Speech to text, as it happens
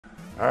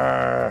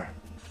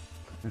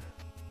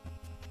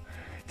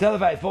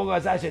Telephone, Four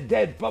Guys Action,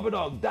 Dead, Papa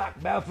Dog, Duck,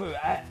 Malfu,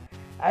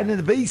 and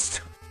the Beast.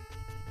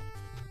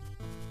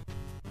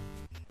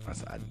 I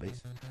said and the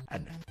Beast.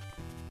 And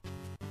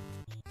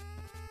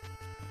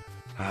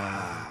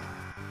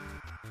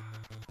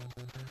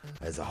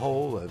there's a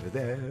hole over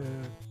there,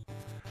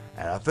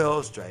 and I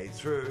fell straight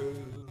through.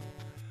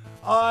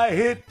 I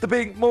hit the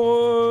pink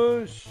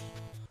mush.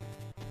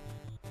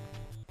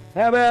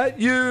 How about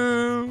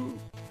you?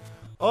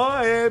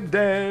 I am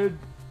dead.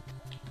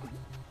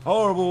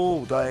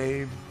 Horrible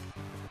game.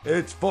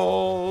 It's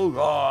Fall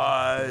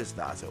Guys.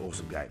 Nah, it's an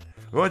awesome game.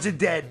 We're watching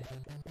Dead.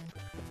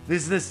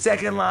 This is the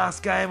second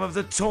last game of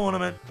the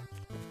tournament.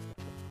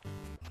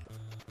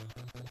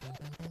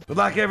 Good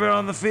luck everyone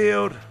on the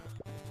field.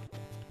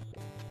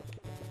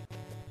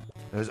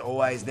 There's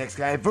always next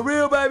game. For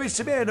real, baby,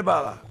 Samantha,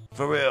 brother.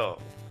 For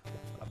real.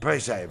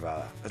 Appreciate it,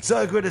 brother. It's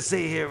so good to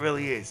see you here, it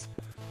really is.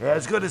 Yeah,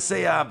 it's good to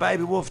see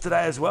Baby Wolf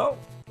today as well.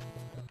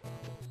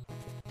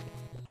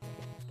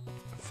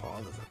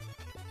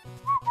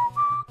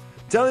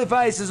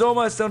 Tellyface is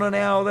almost on an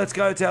hour. Let's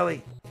go,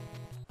 Telly.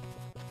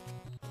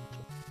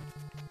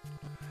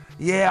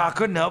 Yeah, I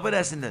couldn't help it,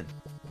 Essendon.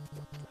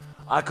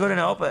 I couldn't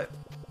help it.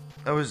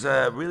 It was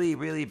a really,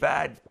 really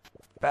bad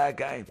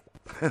game.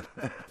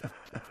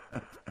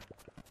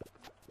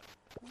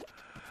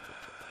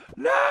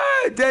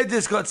 No, Dad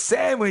just got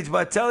sandwiched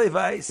by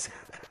Tellyface.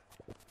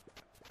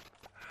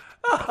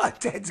 Oh,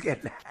 Dad's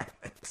getting hammered.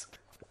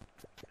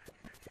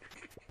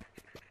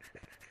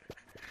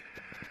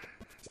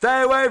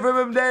 Stay away from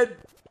him, Dad.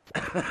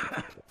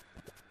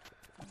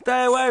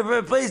 Stay away from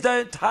him. Please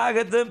don't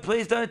target them.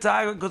 Please don't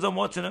target them because I'm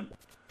watching them.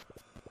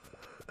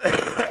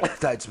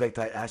 Don't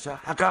spectate, Asher.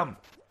 How come?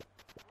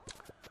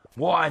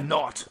 Why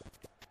not?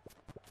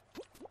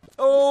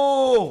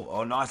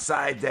 Oh, nice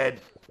save,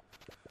 Dad.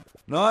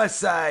 Nice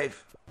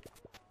save.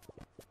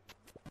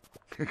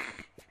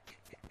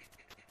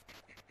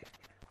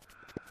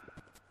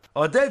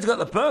 Oh, Dad's got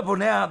the purple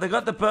now. They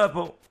got the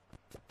purple.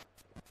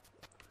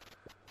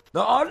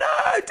 No, oh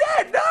no,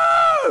 Dad,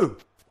 no!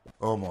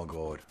 Oh my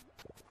God.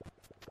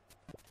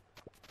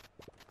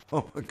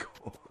 Oh my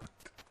God.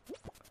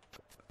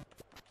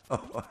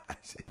 Oh,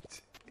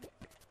 shit.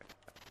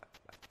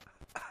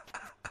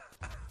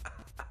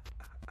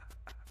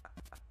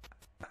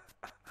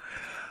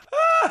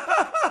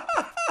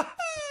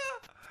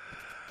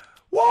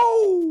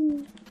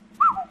 Whoa!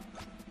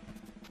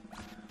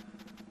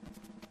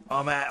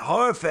 I'm at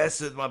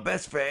Horrorfest with my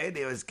best friend.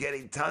 He was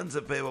getting tons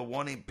of people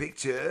wanting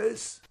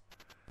pictures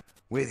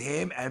with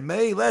him and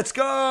me. Let's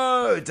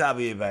go!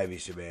 W, baby,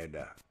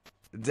 Shamanda.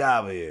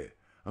 W.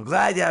 I'm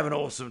glad you have an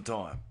awesome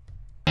time.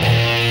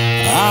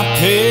 I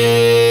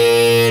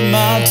paid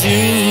my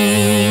dues.